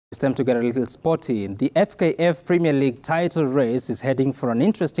It's time to get a little sporty. The FKF Premier League title race is heading for an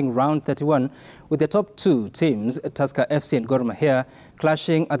interesting round 31 with the top two teams, Tusker FC and Gor Mahia,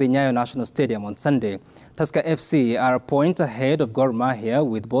 clashing at the Nyayo National Stadium on Sunday. Tusker FC are a point ahead of Gor Mahia,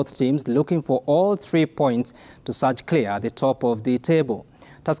 with both teams looking for all 3 points to surge clear at the top of the table.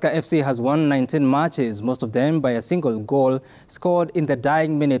 Tusker FC has won 19 matches, most of them by a single goal scored in the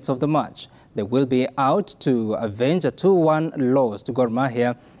dying minutes of the match. They will be out to avenge a 2-1 loss to Gor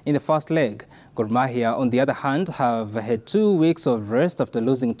Mahia in the first leg. Gor Mahia, on the other hand, have had 2 weeks of rest after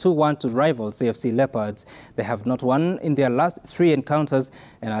losing 2-1 to rivals AFC Leopards. They have not won in their last 3 encounters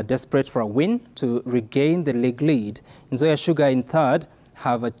and are desperate for a win to regain the league lead. Nzoia Sugar in third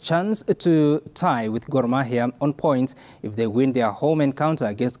have a chance to tie with Gor Mahia on points if they win their home encounter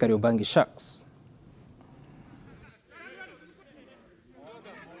against Kariobangi Sharks.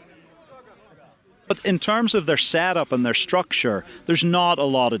 But in terms of their setup and their structure, there's not a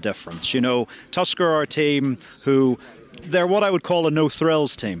lot of difference. You know, Tusker are a team who, they're what I would call a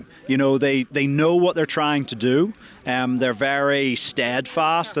no-thrills team. You know, they know what they're trying to do. They're very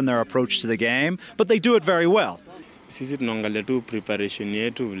steadfast in their approach to the game, but they do it very well. Sisi tunaangalia tu preparation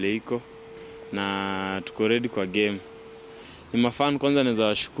yetu vile iko na tuko ready kwa game. Ni mafan kwanza naweza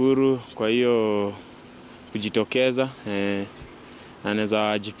washukuru kwa hiyo kujitokeza na naweza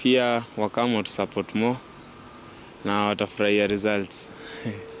wajipia wakama tu support more na watafurahia results.